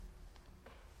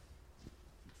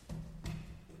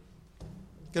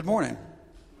Good morning.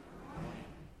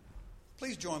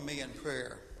 Please join me in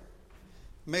prayer.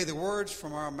 May the words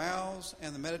from our mouths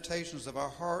and the meditations of our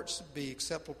hearts be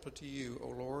acceptable to you, O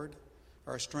Lord,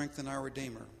 our strength and our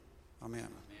Redeemer. Amen.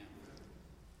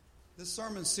 This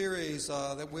sermon series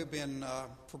that we've been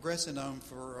progressing on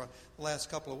for the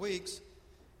last couple of weeks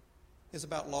is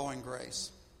about law and grace.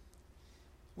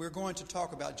 We're going to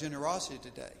talk about generosity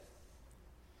today.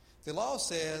 The law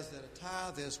says that a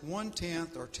tithe is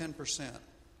 1/10 or 10%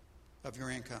 of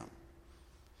your income.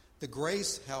 The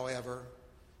grace, however,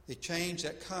 the change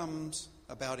that comes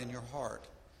about in your heart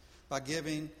by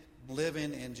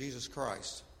living in Jesus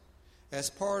Christ. As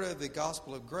part of the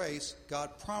gospel of grace,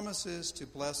 God promises to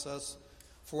bless us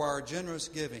for our generous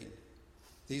giving.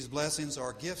 These blessings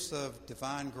are gifts of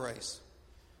divine grace.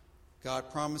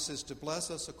 God promises to bless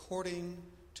us according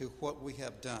to what we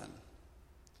have done.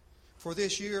 For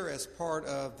this year, as part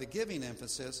of the giving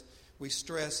emphasis, we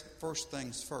stress first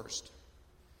things first.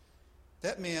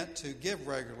 That meant to give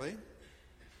regularly,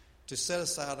 to set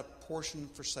aside a portion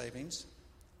for savings,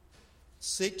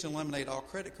 seek to eliminate all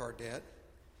credit card debt,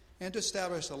 and to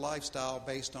establish a lifestyle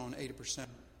based on 80% of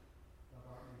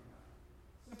our income.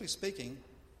 Simply speaking,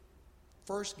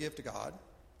 first, give to God.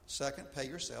 Second, pay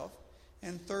yourself.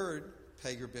 And third,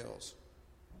 pay your bills.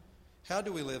 How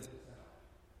do we live?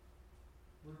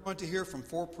 We're going to hear from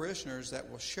 4 parishioners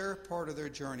that will share part of their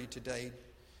journey today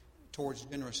towards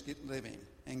generous living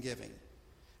and giving.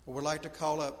 I would like to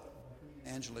call up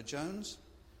Angela Jones,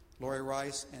 Lori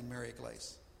Rice, and Mary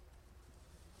Glaze.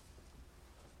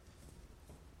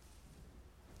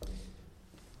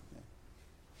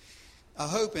 I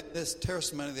hope in this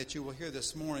testimony that you will hear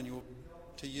this morning will be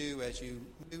to you as you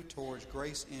move towards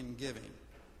grace in giving.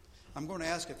 I'm going to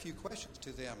ask a few questions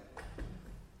to them.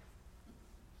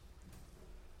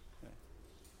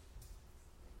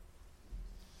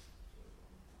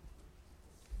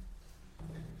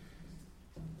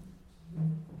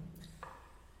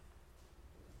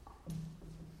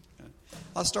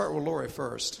 I'll start with Lori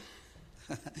first.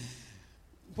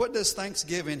 What does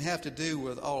Thanksgiving have to do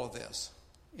with all of this?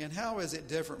 And how is it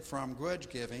different from grudge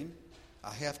giving,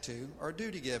 I have to, or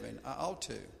duty giving, I ought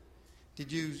to?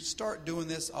 Did you start doing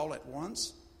this all at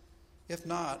once? If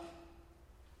not,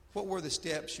 what were the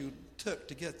steps you took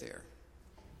to get there?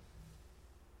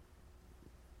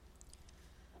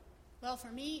 Well,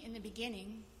 for me, in the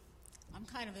beginning, I'm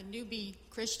kind of a newbie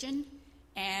Christian,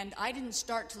 and I didn't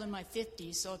start till in my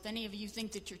 50s, so if any of you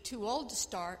think that you're too old to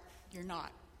start, you're not.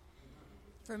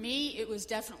 For me, it was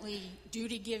definitely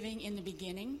duty giving in the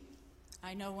beginning.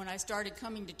 I know when I started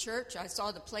coming to church, I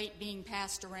saw the plate being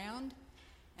passed around,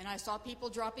 and I saw people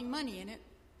dropping money in it,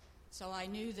 so I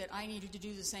knew that I needed to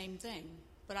do the same thing.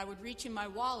 But I would reach in my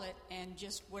wallet, and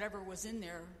just whatever was in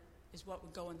there is what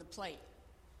would go in the plate.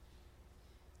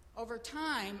 Over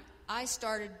time, I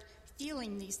started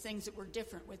feeling these things that were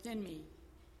different within me.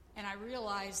 And I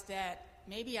realized that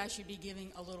maybe I should be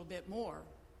giving a little bit more.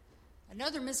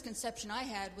 Another misconception I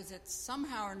had was that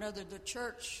somehow or another the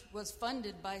church was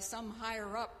funded by some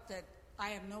higher up that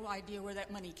I have no idea where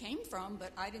that money came from,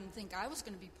 but I didn't think I was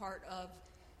going to be part of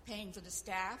paying for the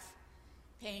staff,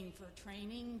 paying for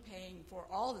training, paying for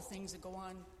all the things that go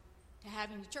on to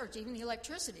having the church, even the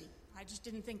electricity. I just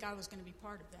didn't think I was going to be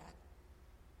part of that.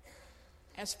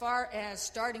 As far as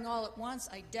starting all at once,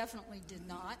 I definitely did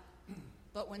not.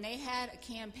 But when they had a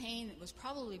campaign that was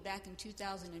probably back in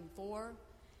 2004,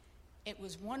 it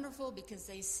was wonderful because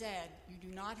they said you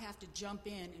do not have to jump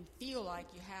in and feel like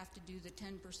you have to do the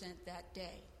 10% that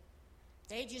day.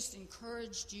 They just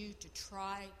encouraged you to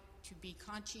try to be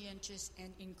conscientious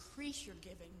and increase your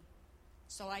giving.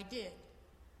 So I did.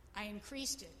 I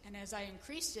increased it. And as I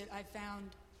increased it, I found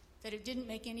that it didn't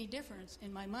make any difference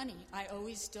in my money. I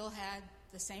always still had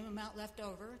the same amount left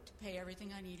over to pay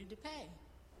everything I needed to pay.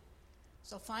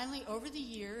 So finally, over the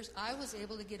years, I was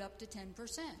able to get up to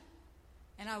 10%.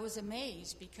 And I was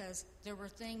amazed because there were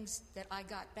things that I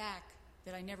got back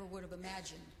that I never would have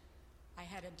imagined. I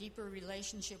had a deeper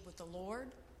relationship with the Lord.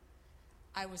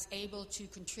 I was able to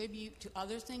contribute to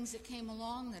other things that came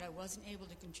along that I wasn't able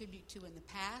to contribute to in the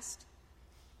past.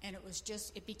 And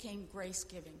it became grace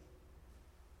giving.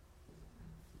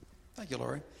 Thank you,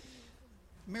 Lori.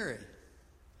 Mary,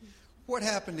 what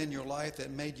happened in your life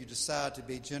that made you decide to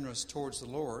be generous towards the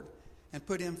Lord and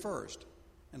put Him first?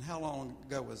 And how long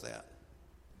ago was that?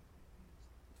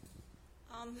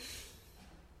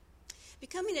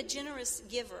 Becoming a generous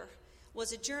giver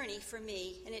was a journey for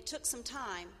me, and it took some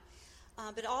time.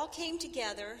 But it all came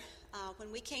together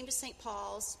when we came to St.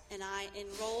 Paul's, and I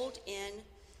enrolled in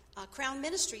Crown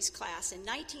Ministries class in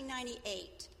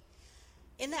 1998.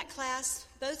 In that class,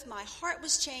 both my heart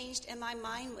was changed and my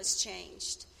mind was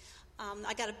changed.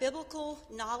 I got a biblical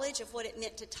knowledge of what it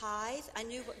meant to tithe. I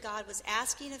knew what God was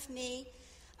asking of me.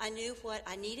 I knew what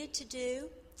I needed to do.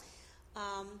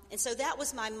 And so that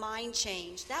was my mind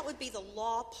change. That would be the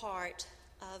law part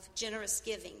of generous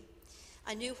giving.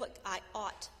 I knew what I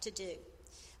ought to do.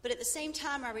 But at the same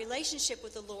time, my relationship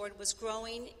with the Lord was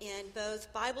growing in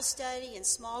both Bible study and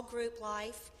small group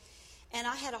life, and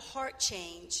I had a heart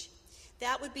change.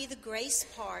 That would be the grace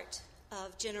part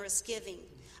of generous giving.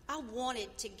 I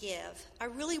wanted to give. I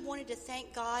really wanted to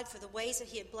thank God for the ways that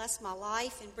He had blessed my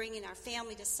life in bringing our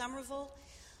family to Somerville,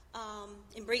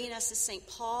 in bringing us to St.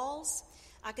 Paul's.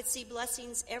 I could see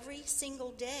blessings every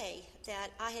single day that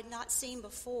I had not seen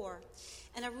before.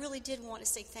 And I really did want to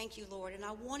say thank you, Lord, and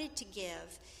I wanted to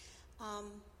give.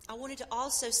 I wanted to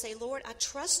also say, Lord, I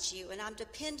trust you, and I'm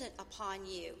dependent upon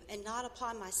you and not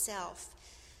upon myself.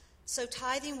 So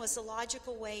tithing was the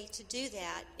logical way to do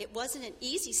that. It wasn't an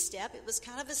easy step. It was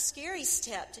kind of a scary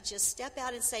step to just step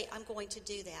out and say, I'm going to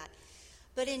do that.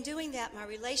 But in doing that, my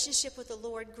relationship with the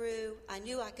Lord grew. I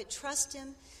knew I could trust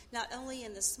Him, not only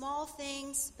in the small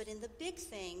things, but in the big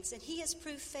things. And He has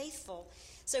proved faithful.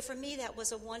 So for me, that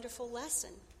was a wonderful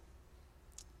lesson.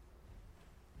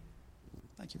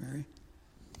 Thank you, Mary.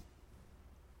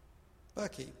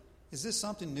 Bucky, is this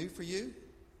something new for you?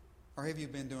 Or have you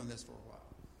been doing this for a while?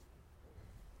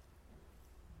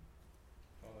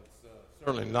 Well, it's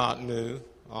certainly not new.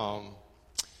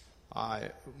 I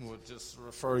would just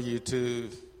refer you to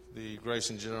the Grace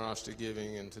and Generosity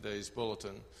Giving in today's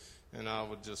bulletin, and I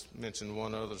would just mention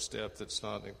one other step that's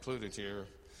not included here.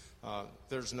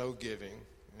 There's no giving,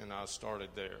 and I started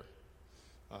there.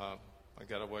 I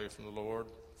got away from the Lord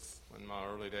in my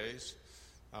early days.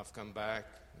 I've come back.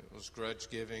 It was grudge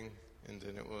giving, and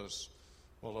then it was,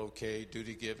 okay,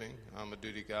 duty giving. I'm a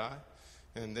duty guy.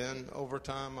 And then over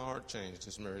time, my heart changed,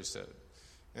 as Mary said.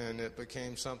 And it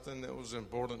became something that was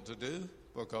important to do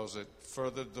because it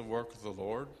furthered the work of the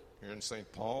Lord here in St.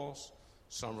 Paul's,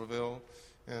 Somerville.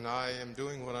 And I am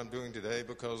doing what I'm doing today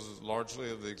because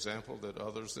largely of the example that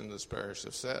others in this parish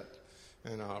have set.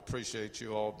 And I appreciate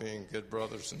you all being good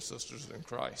brothers and sisters in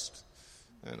Christ.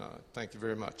 And thank you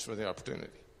very much for the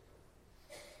opportunity.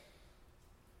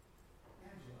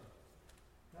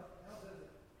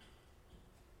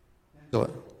 Angela,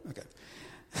 okay.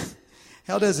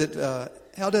 How does it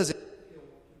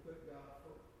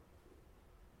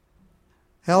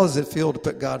feel to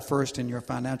put God first in your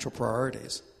financial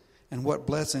priorities? And what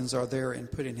blessings are there in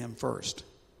putting Him first? To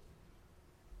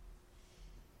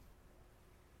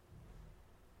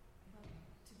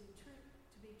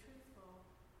be truthful,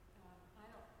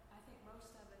 I think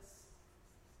most of us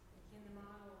in the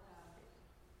model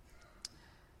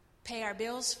pay our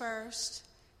bills first,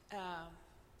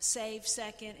 save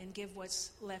second, and give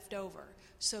what's left over.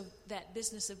 So that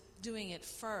business of doing it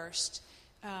first,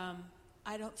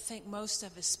 I don't think most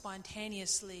of us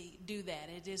spontaneously do that.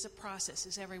 It is a process,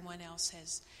 as everyone else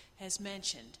has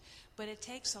mentioned. But it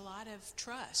takes a lot of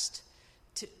trust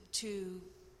to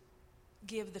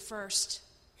give the first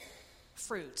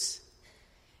fruits.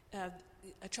 A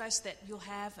trust that you'll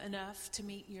have enough to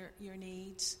meet your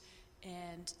needs.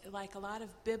 And like a lot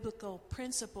of biblical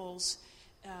principles,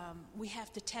 we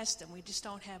have to test them. We just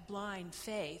don't have blind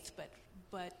faith.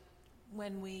 But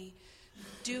when we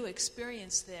do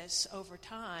experience this over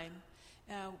time,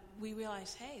 we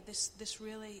realize, hey, this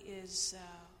really is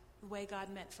the way God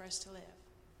meant for us to live.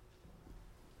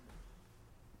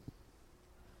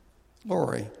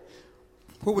 Lori,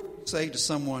 what would you say to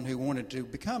someone who wanted to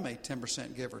become a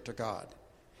 10% giver to God?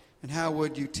 And how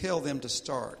would you tell them to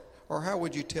start? Or how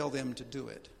would you tell them to do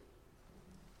it?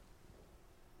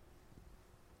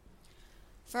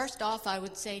 First off, I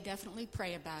would say definitely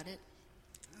pray about it.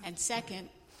 And second,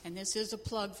 and this is a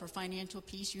plug for Financial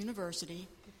Peace University,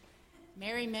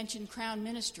 Mary mentioned Crown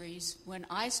Ministries. When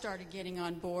I started getting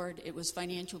on board, it was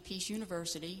Financial Peace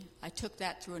University. I took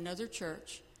that through another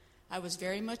church. I was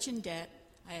very much in debt.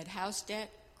 I had house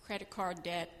debt, credit card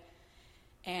debt,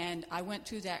 and I went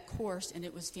through that course, and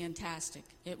it was fantastic.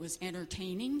 It was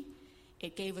entertaining.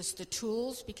 It gave us the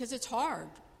tools, because it's hard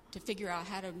to figure out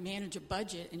how to manage a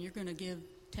budget, and you're going to give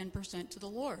 10% to the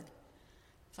Lord.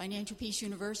 Financial Peace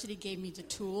University gave me the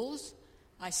tools.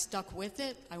 I stuck with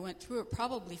it. I went through it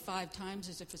probably 5 times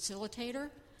as a facilitator.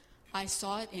 I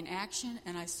saw it in action,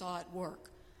 and I saw it work.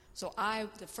 So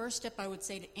the first step I would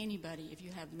say to anybody, if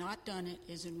you have not done it,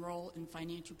 is enroll in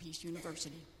Financial Peace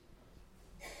University.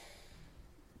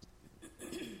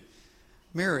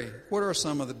 Mary, what are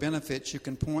some of the benefits you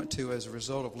can point to as a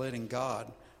result of letting God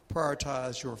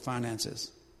prioritize your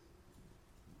finances?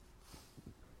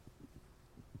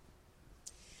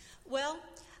 Well,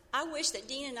 I wish that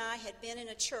Dean and I had been in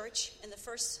a church in the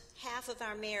first half of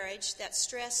our marriage that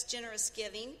stressed generous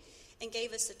giving and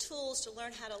gave us the tools to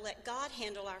learn how to let God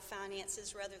handle our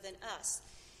finances rather than us.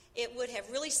 It would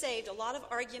have really saved a lot of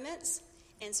arguments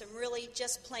and some really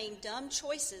just plain dumb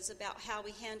choices about how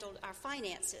we handled our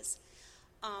finances.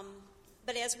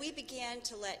 But as we began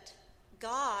to let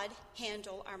God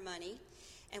handle our money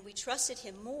and we trusted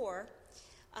Him more,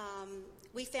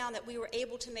 we found that we were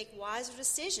able to make wiser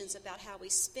decisions about how we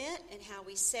spent and how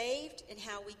we saved and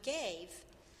how we gave.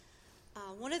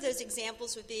 One of those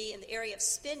examples would be in the area of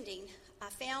spending. I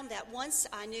found that once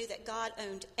I knew that God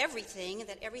owned everything and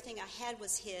that everything I had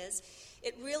was His,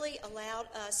 it really allowed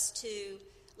us to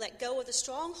let go of the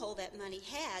stronghold that money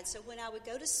had. So when I would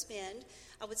go to spend,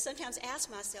 I would sometimes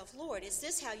ask myself, Lord, is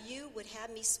this how you would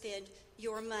have me spend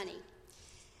your money?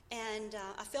 And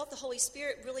I felt the Holy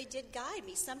Spirit really did guide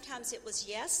me. Sometimes it was,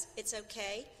 yes, it's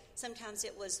okay. Sometimes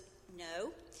it was,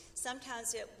 no.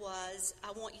 Sometimes it was,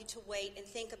 I want you to wait and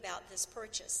think about this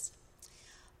purchase.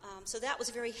 So that was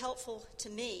very helpful to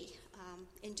me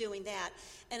in doing that.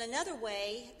 And another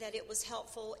way that it was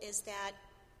helpful is that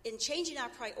in changing our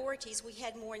priorities, we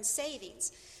had more in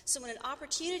savings. So when an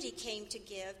opportunity came to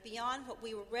give beyond what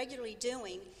we were regularly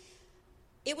doing,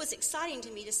 it was exciting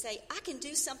to me to say, I can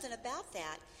do something about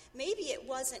that. Maybe it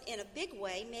wasn't in a big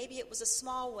way, maybe it was a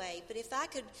small way, but if I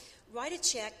could write a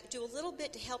check, do a little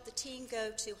bit to help the team go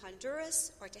to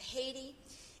Honduras or to Haiti,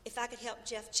 if I could help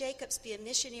Jeff Jacobs be a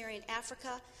missionary in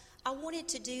Africa, I wanted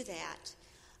to do that.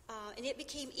 And it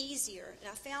became easier, and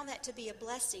I found that to be a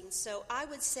blessing. So I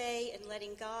would say in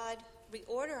letting God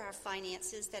reorder our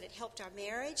finances that it helped our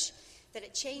marriage, that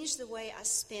it changed the way I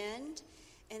spend,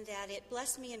 and that it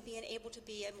blessed me in being able to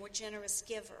be a more generous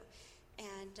giver.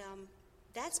 And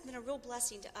that's been a real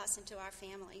blessing to us and to our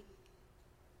family.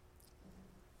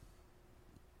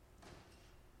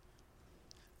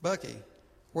 Bucky,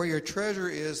 where your treasure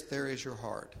is, there is your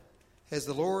heart. Has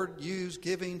the Lord used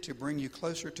giving to bring you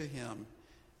closer to Him?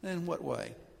 And in what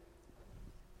way?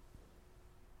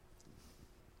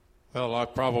 Well, I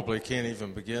probably can't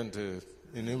even begin to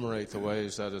enumerate the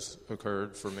ways that has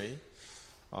occurred for me.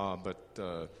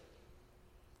 But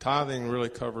tithing really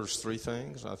covers three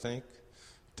things, I think: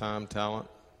 time, talent,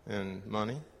 and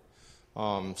money.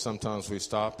 Sometimes we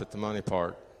stop at the money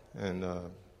part, and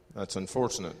that's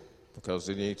unfortunate because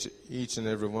in each and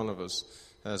every one of us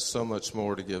has so much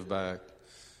more to give back.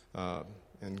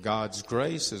 And God's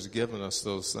grace has given us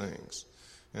those things.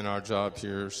 And our job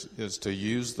here is to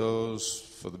use those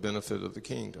for the benefit of the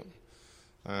kingdom.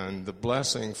 And the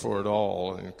blessing for it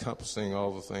all, encompassing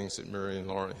all the things that Mary and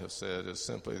Laurie have said, is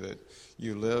simply that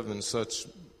you live in such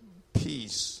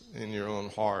peace in your own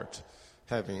heart,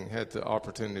 having had the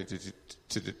opportunity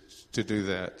to do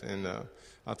that. And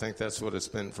I think that's what it's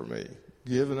been for me.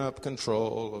 Giving up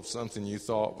control of something you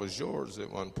thought was yours at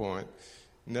one point.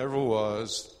 Never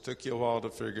was. Took you a while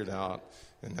to figure it out.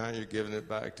 And now you're giving it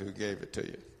back to who gave it to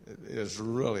you. It is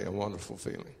really a wonderful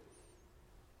feeling.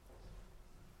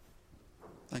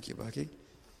 Thank you, Bucky.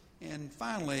 And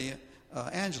finally,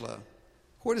 Angela,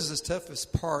 what is the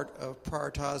toughest part of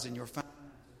prioritizing your finances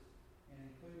and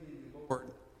including the Lord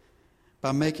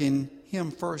by making Him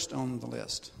first on the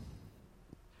list?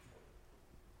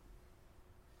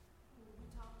 We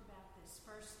talked about this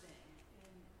first thing,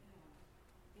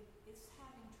 and it's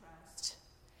having trust.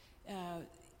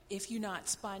 If you're not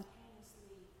spontaneously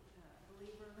a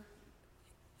believer,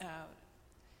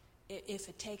 if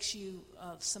it takes you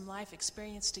some life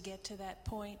experience to get to that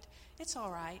point, it's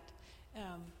all right.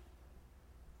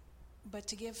 But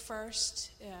to give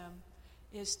first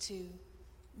is to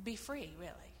be free,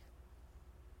 really.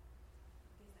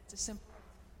 It's a simple.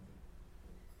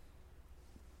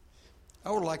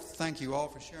 I would like to thank you all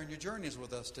for sharing your journeys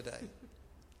with us today.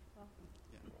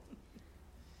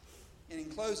 And in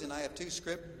closing, I have two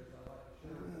scriptures.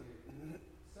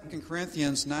 2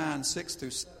 Corinthians 9, 6 through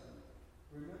 7.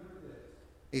 Remember this: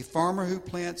 a farmer who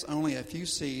plants only a few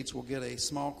seeds will get a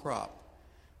small crop,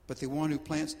 but the one who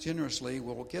plants generously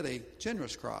will get a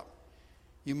generous crop.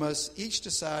 You must each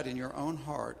decide in your own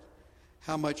heart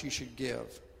how much you should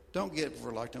give. Don't give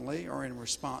reluctantly or in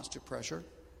response to pressure,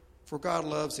 for God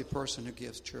loves a person who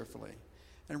gives cheerfully.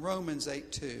 And Romans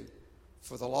 8:2,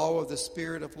 for the law of the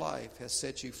Spirit of life has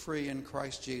set you free in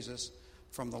Christ Jesus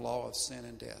from the law of sin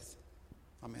and death.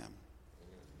 Amen.